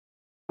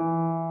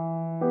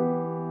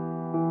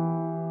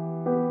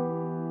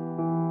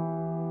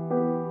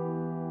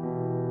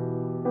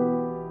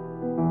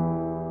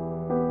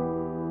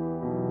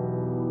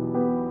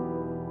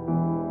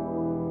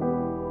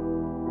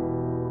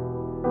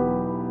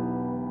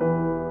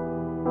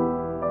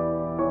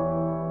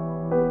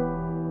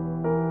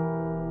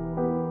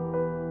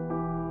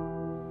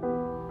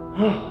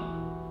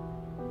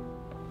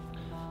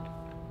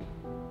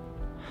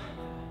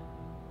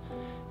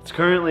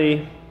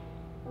currently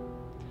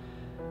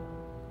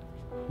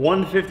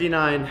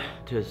 1:59.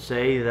 To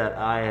say that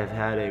I have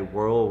had a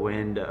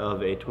whirlwind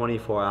of a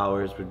 24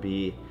 hours would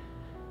be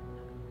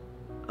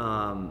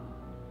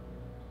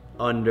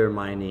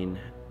undermining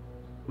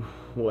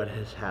what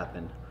has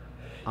happened.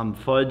 I'm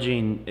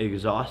fudging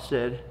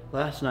exhausted.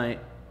 Last night,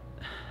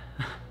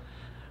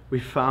 we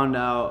found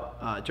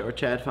out, or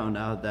Chad found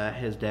out that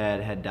his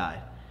dad had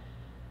died.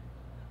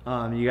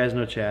 You guys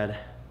know Chad.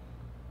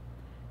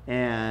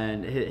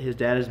 And his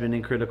dad has been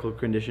in critical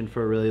condition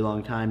for a really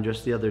long time.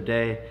 Just the other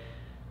day,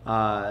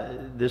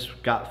 this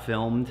got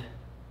filmed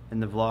in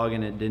the vlog,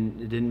 and it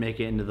didn't make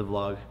it into the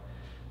vlog.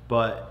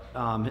 But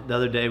the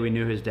other day, we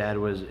knew his dad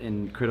was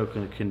in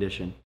critical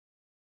condition.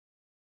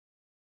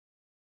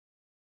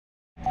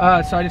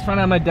 So I just found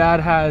out my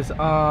dad has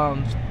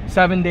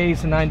 7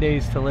 days to 9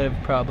 days to live,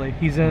 probably.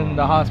 He's in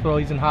the hospital.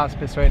 He's in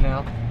hospice right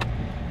now.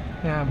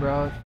 Yeah,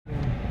 bro.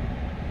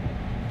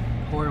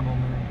 Horrible,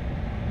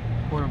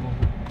 man. Horrible.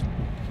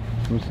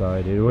 I'm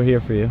sorry, dude. We're here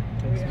for you.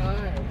 We are.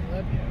 We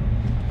love you.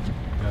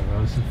 Yeah,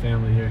 bro. It's a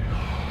family here.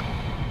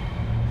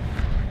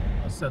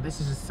 So this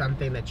is just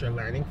something that you're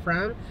learning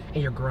from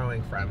and you're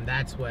growing from.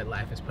 That's what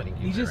life is putting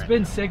you He's through just right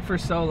been now. sick for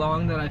so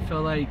long that I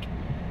feel like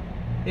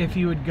if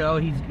he would go,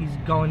 he's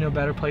going to a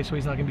better place where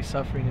he's not going to be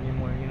suffering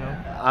anymore, you know?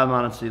 I've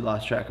honestly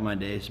lost track of my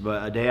days,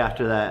 but a day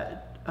after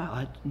that,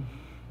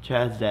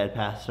 Chad's dad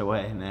passed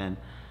away, man.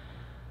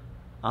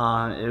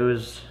 It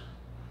was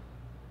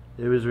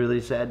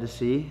really sad to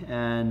see,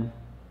 and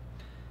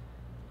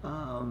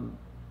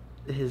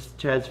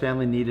Chad's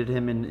family needed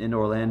him in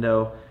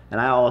Orlando,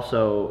 and I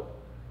also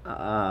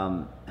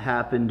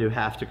happened to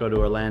have to go to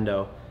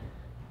Orlando,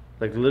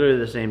 like literally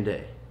the same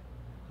day.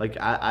 Like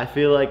I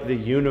feel like the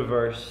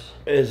universe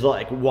is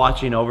like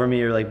watching over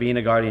me, or like being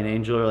a guardian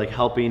angel, or like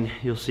helping.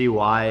 You'll see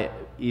why,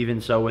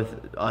 even so,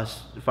 with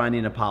us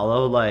finding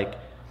Apollo, like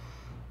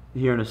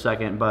here in a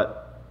second.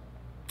 But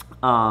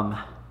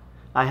I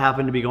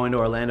happened to be going to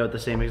Orlando at the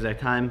same exact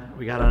time.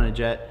 We got on a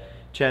jet.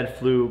 Chad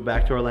flew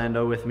back to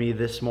Orlando with me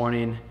this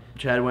morning.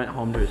 Chad went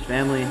home to his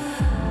family.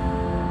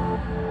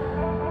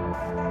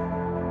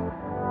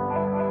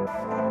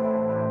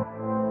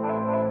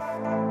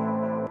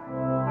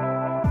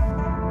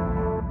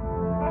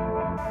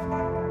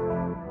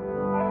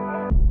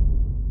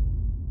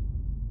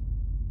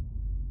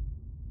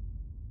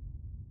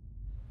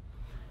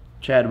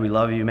 Chad, we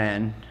love you,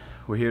 man.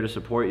 We're here to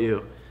support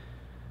you.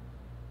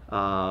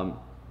 I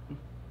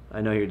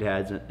know your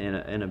dad's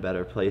in a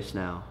better place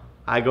now.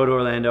 I go to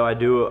Orlando, I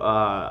do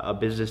a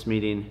business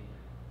meeting,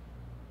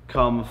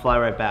 fly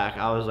right back.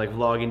 I was like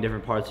vlogging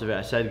different parts of it.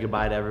 I said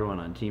goodbye to everyone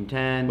on Team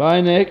 10. Bye,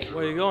 Nick.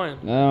 Where are you going?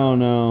 I don't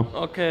know.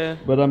 Okay.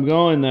 But I'm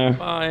going there.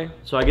 Bye.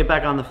 So I get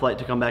back on the flight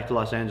to come back to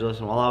Los Angeles,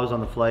 and while I was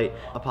on the flight,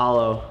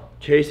 Apollo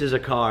chases a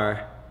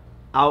car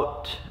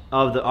out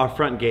of our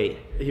front gate.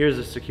 Here's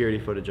the security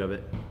footage of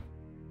it.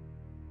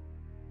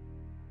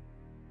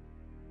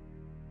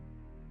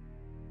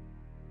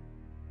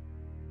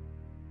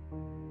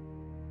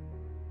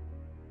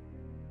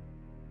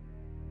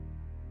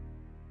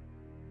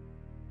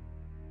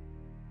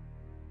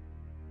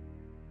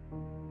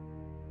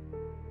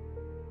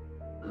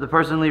 The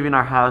person leaving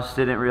our house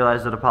didn't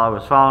realize that Apollo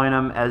was following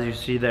him. As you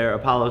see there,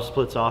 Apollo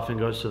splits off and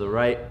goes to the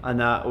right, and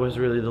that was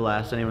really the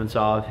last anyone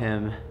saw of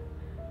him.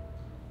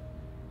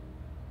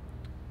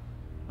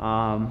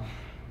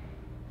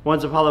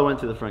 Once Apollo went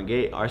through the front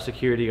gate, our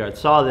security guard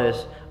saw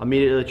this,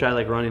 immediately tried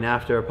like running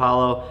after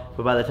Apollo,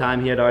 but by the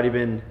time he had already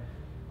been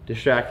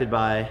distracted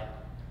by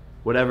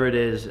whatever it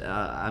is,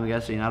 I'm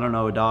guessing, I don't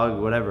know, a dog,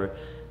 whatever,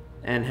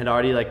 and had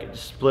already like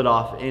split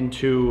off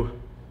into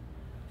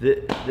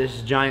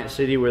this giant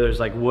city where there's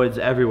like woods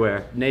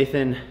everywhere.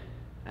 Nathan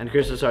and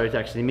Krista started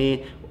texting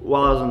me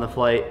while I was on the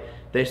flight.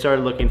 They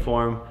started looking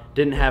for him,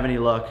 didn't have any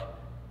luck.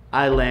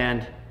 I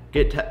land,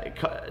 get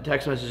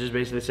text messages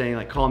basically saying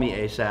like, call me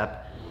ASAP.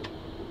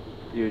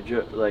 Are you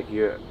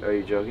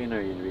joking or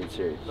are you being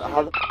serious?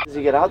 How the does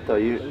he get out though?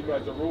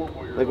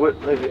 Like what?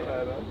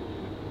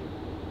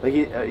 Like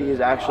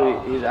he's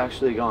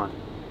actually gone.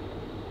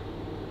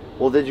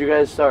 Well, did you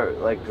guys start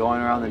like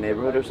going around the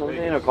neighborhood or something,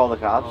 or call the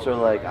cops, or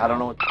like I don't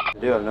know what to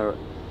do. I've never.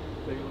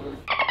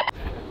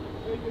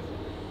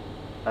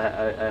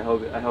 I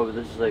hope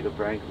this is like a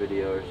prank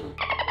video or something.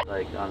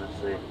 Like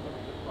honestly.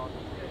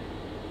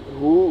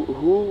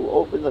 Who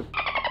opened the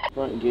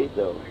front gate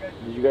though?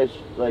 Did you guys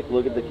like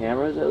look at the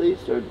cameras at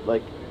least, or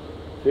like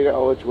figure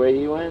out which way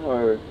he went,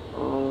 or?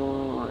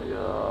 Oh my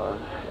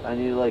god! I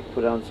need to like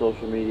put it on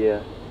social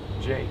media.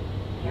 Jake,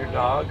 your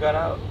dog got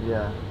out?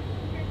 Yeah.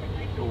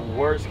 The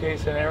worst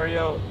case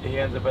scenario, he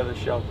ends up at the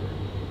shelter.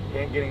 He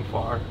ain't getting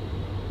far.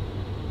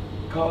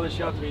 Call the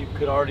shelter, you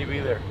could already be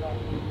there.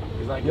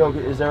 He's like, yo,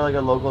 is there like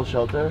a local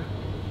shelter?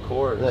 Of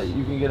course. That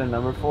you can get a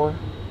number for?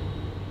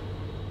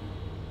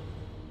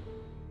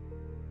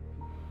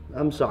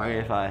 I'm sorry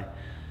if I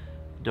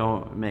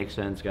don't make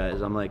sense, guys.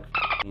 I'm like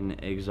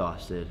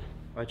exhausted.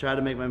 I try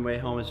to make my way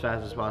home as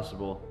fast as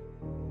possible.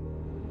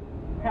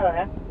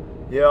 Hello.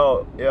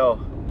 Yo.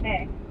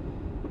 Hey.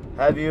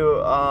 Have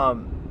you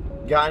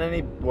gotten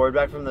any word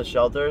back from the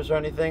shelters or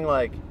anything?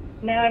 Like,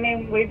 No, I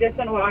mean, we've just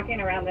been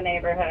walking around the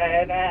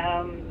neighborhood.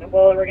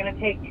 Well, we're going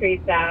to take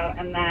treats out,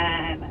 and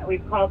then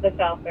we've called the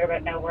shelter,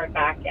 but no word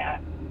back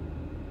yet.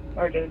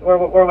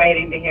 We're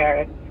waiting to hear.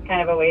 It's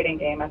kind of a waiting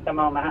game at the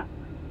moment.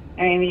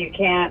 I mean, you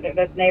can't,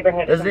 this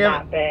neighborhood isn't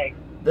that big.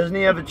 Doesn't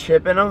he have a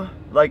chip in him?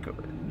 Like,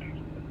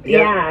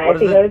 yeah,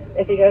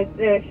 if he goes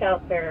to a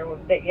shelter,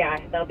 yeah,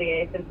 they'll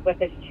be, since with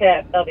his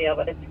chip, they'll be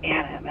able to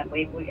scan him, and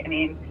I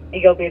mean,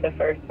 he'll be the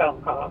first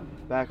phone call.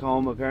 Back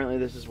home, apparently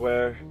this is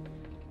where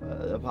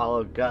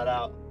Apollo got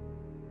out.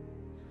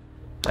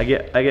 I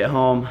get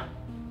home,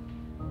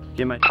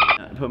 put my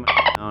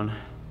down,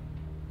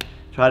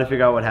 try to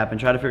figure out what happened,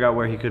 try to figure out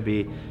where he could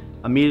be.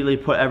 Immediately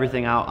put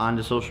everything out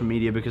onto social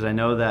media because I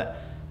know that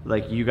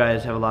like you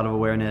guys have a lot of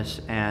awareness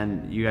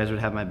and you guys would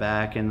have my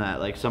back, and that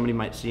like somebody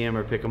might see him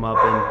or pick him up.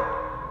 And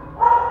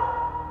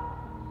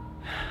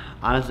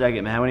honestly, I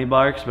get mad when he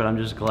barks, but I'm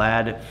just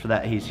glad for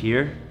that he's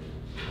here.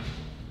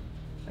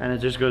 And it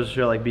just goes to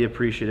show, like, be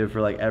appreciative for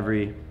like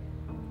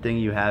everything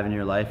you have in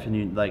your life, and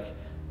you like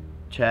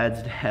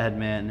Chad's dad,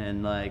 man,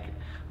 and like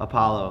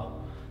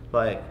Apollo,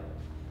 like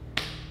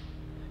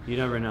you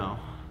never know.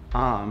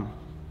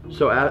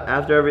 So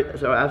after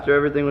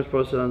everything was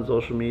posted on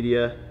social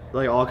media,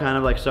 like all kind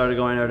of like started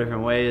going our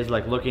different ways,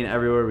 like looking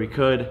everywhere we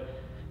could.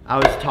 I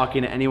was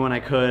talking to anyone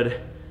I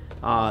could,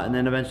 and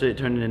then eventually it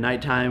turned into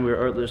nighttime. We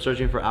were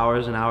searching for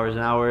hours and hours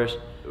and hours.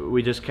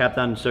 We just kept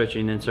on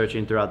searching and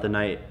searching throughout the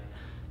night,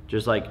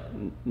 just like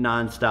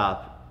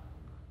non-stop.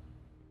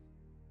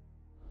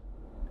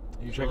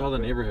 You check all the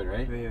neighborhood,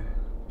 right? Yeah.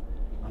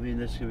 I mean,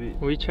 this could be.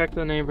 We checked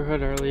the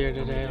neighborhood earlier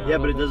today. Yeah,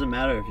 but it doesn't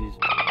matter if he's.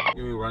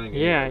 You're running.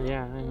 Yeah, I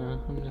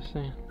know. I'm just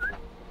saying.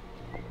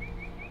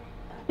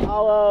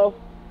 Hello.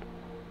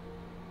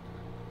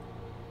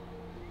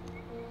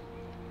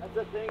 That's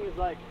the thing, is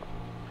like,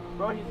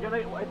 bro, he's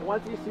gonna,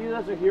 once he sees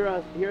us or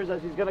hears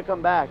us, he's gonna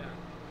come back. Yeah.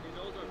 He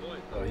knows our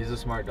voice. Oh, he's a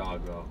smart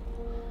dog, though.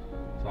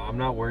 So I'm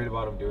not worried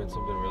about him doing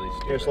something really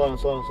stupid. Here, slow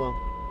him.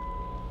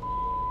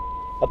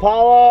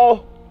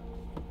 Apollo!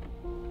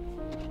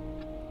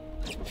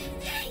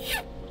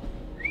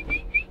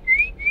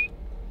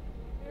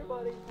 Here,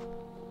 buddy.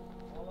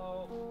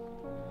 Hello.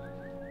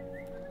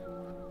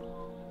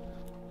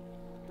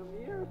 Come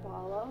here,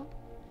 Apollo.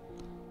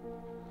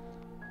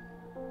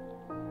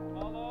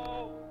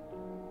 Apollo!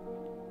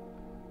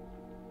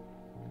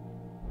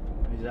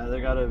 He's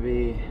either gotta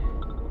be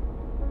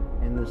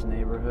in this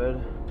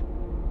neighborhood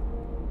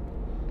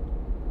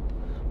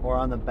or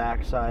on the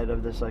backside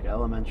of this like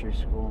elementary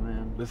school,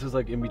 man. This is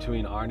like in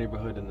between our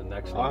neighborhood and the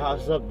next Our neighborhood.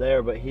 house is up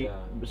there, but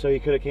so he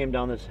could have came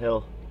down this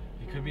hill.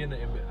 He could be in the,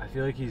 I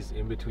feel like he's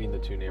in between the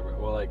two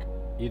neighborhoods. Well, like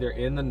either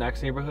in the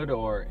next neighborhood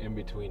or in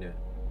between it.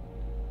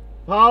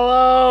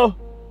 Apollo!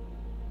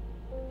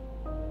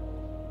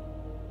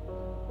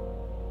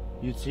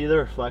 You'd see the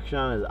reflection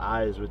on his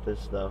eyes with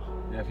this though.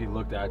 Yeah, if he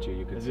looked at you,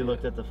 you could If see you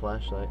looked it. at the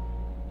flashlight.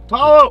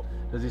 Apollo!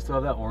 Does he still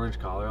have that orange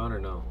collar on or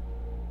no?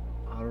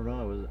 I don't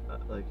know, it was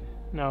like...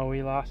 No,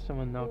 we lost him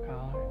with no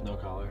collar. No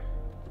collar.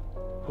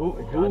 Who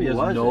He has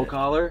was no it?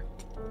 collar?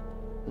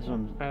 This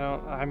one,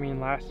 I mean,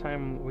 last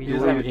time we He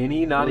doesn't have did.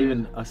 any, not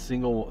even a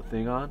single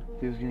thing on?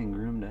 he was getting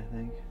groomed, I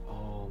think.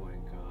 Oh my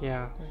god.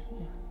 Yeah.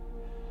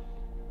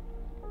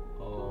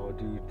 Oh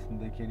dude,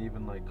 they can't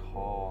even like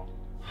call.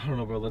 I don't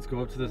know, bro. Let's go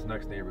up to this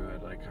next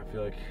neighborhood. Like I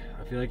feel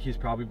like he's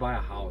probably by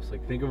a house.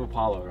 Like think of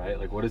Apollo, right?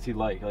 Like what does he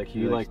like? Like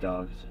he likes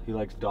dogs. He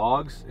likes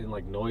dogs and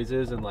like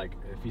noises, and like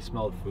if he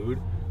smelled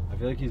food, I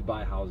feel like he's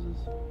by houses.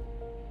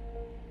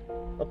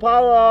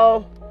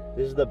 Apollo!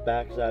 This is the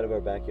back side of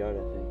our backyard,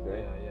 I think,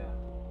 right? Yeah.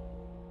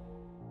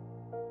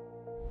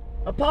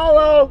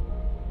 Apollo!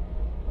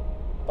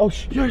 Oh,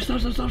 stop. I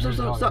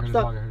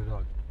heard a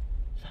dog.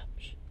 Stop.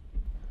 Shh.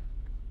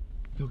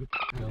 Go get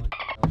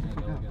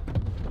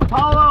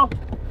Apollo!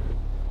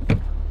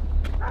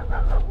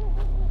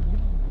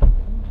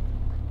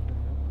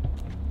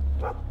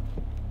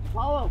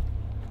 Apollo!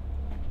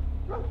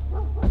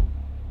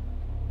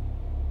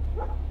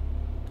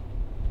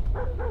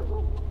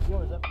 Yo,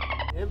 is that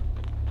him?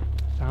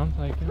 Sounds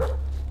like it.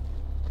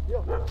 Yo.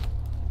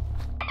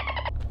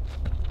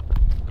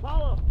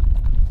 Apollo!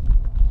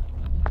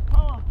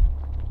 Apollo!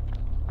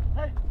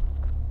 Hey!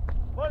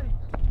 Buddy!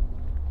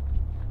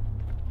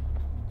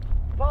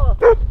 Apollo!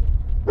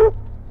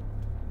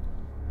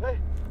 Hey!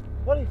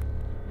 Buddy! Hey,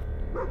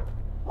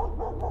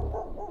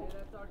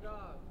 that's our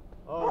dog.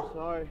 Oh,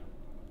 sorry.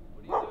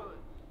 What are you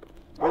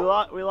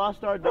doing? We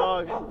lost our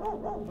dog.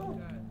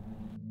 Okay.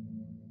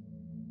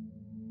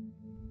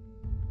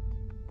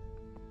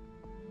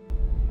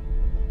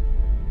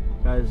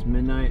 Guys,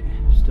 midnight,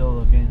 still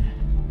looking.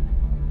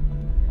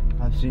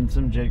 I've seen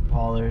some Jake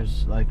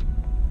Paulers like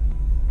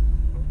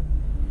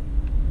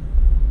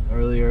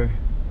earlier,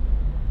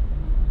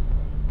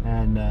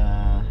 and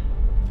I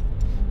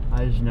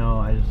just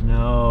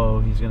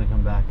know he's gonna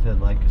come back to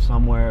like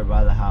somewhere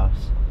by the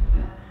house.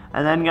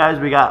 And then guys,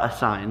 we got a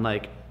sign.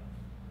 Like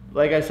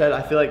I said,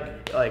 I feel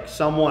like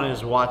someone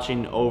is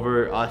watching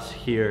over us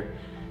here,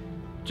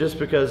 just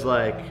because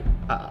like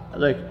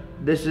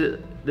this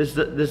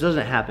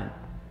doesn't happen.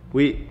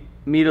 We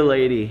meet a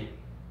lady,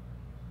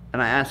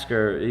 and I ask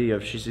her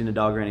if she's seen a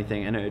dog or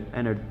anything, and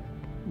her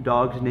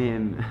dog's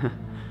name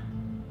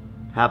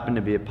happened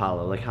to be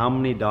Apollo. Like, how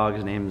many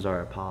dogs' names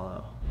are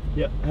Apollo?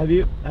 Yeah. Have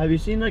you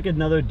seen like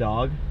another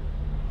dog?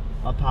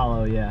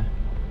 Apollo. Yeah.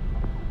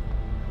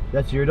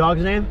 That's your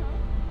dog's name?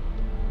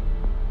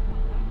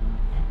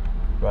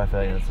 Bro, I feel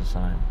like that's a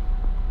sign.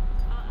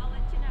 I'll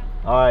let you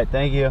know. All right.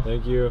 Thank you.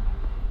 Thank you.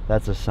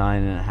 That's a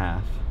sign and a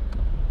half.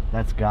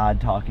 That's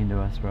God talking to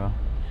us, bro.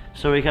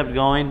 So we kept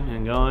going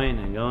and going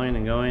and going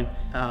and going,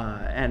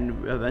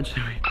 and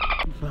eventually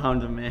we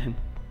found him, man.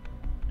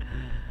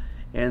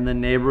 In the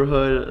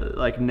neighborhood,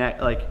 like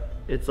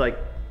it's like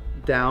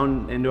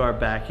down into our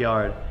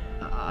backyard,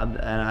 and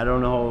I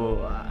don't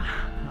know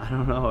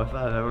if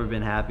I've ever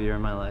been happier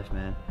in my life,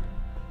 man.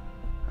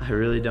 I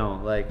really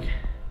don't. Like,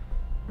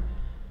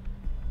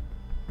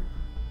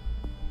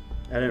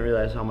 I didn't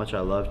realize how much I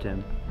loved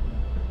him.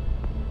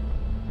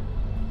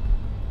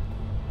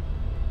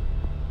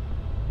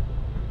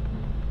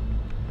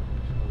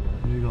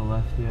 You go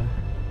left, yeah.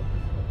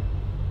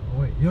 Oh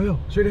wait, yo,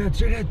 straight ahead.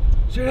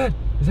 Is that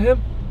him?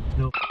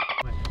 No.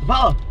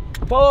 Apollo!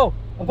 Apollo!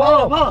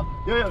 Apollo!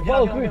 Yo,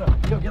 Apollo, get out.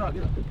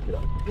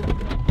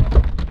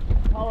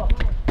 Apollo!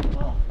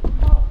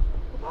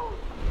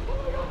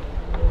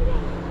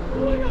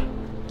 Oh my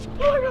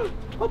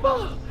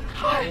god!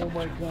 Hi! Oh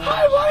my god.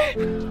 Hi, buddy!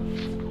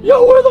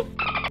 Yo, where the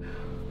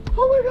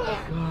oh my god!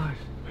 Gosh.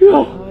 Yo!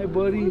 Hi,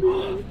 buddy.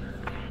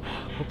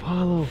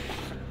 Apollo.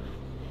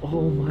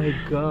 Oh my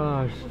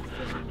gosh.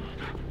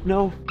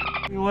 No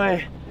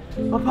way!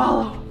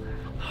 Apollo!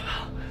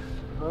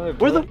 Hi,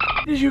 Where the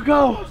did you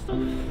go?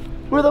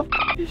 Where the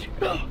did you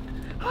go?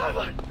 Hi,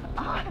 bud.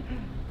 Hi!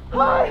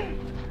 Hi!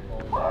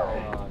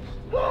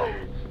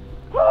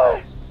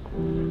 Hi!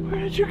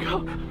 Where did you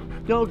go?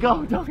 Don't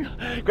go!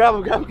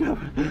 Grab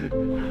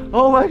him!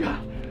 Oh my god!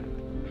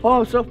 Oh,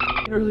 I'm so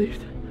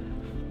relieved.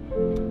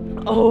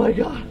 Oh my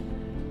god!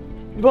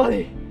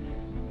 Buddy!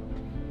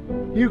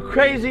 You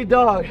crazy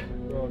dog!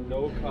 Bro,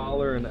 no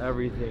collar and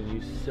everything,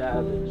 you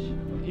savage.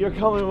 You're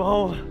coming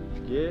home.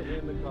 Get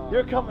in the car.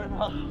 You're coming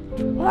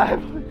home.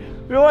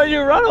 Why'd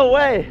you run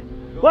away?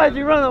 Why'd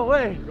you run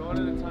away? You're going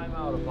into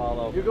timeout,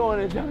 Apollo. You're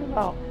going to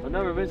timeout. I've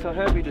never been so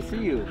happy to see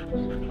you.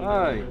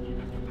 Hi.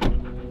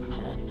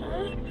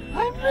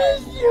 I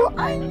miss you.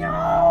 I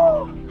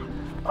know.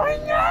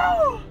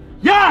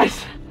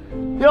 Yes.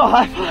 Yo,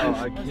 high five.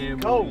 Oh, I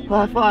can't believe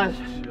High five.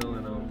 you're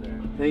chilling out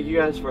there. Thank you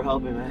guys for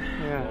helping, man.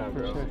 Yeah, for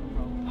bro. sure. I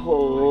can't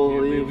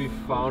Holy. believe we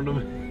found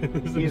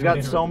him. He's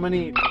got so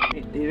many.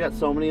 He's got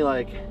so many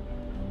like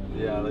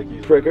Yeah, like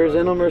he's prickers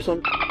in him or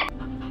something.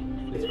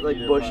 It's like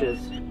Peter bushes.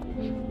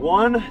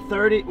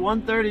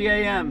 1:30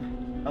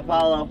 a.m.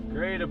 Apollo.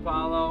 Great,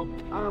 Apollo.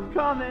 I'm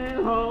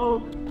coming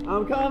home.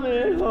 I'm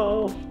coming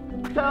home.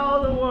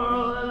 Tell the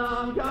world that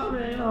I'm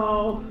coming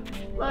home.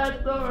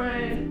 Let the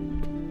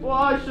rain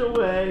wash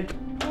away.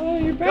 Oh,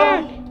 you're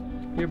back.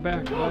 You're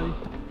back, buddy.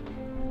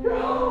 You're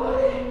home,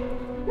 buddy.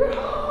 You're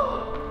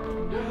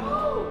home. You're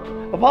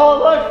home. Apollo,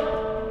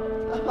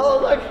 look.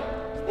 Apollo, look.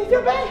 He's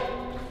your back.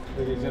 I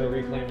think he's gonna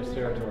reclaim his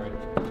territory.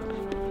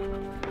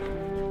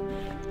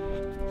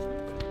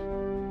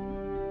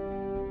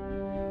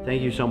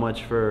 Thank you so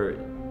much for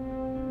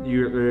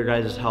your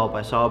guys' help.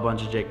 I saw a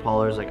bunch of Jake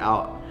Paulers like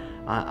out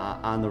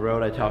on the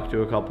road. I talked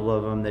to a couple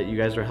of them that you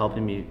guys were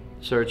helping me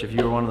search. If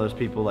you were one of those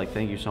people, like,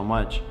 thank you so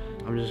much.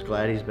 I'm just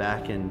glad he's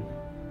back, and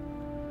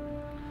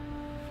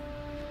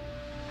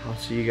I'll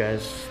see you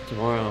guys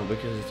tomorrow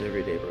because it's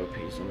every day, bro.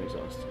 Peace. I'm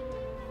exhausted.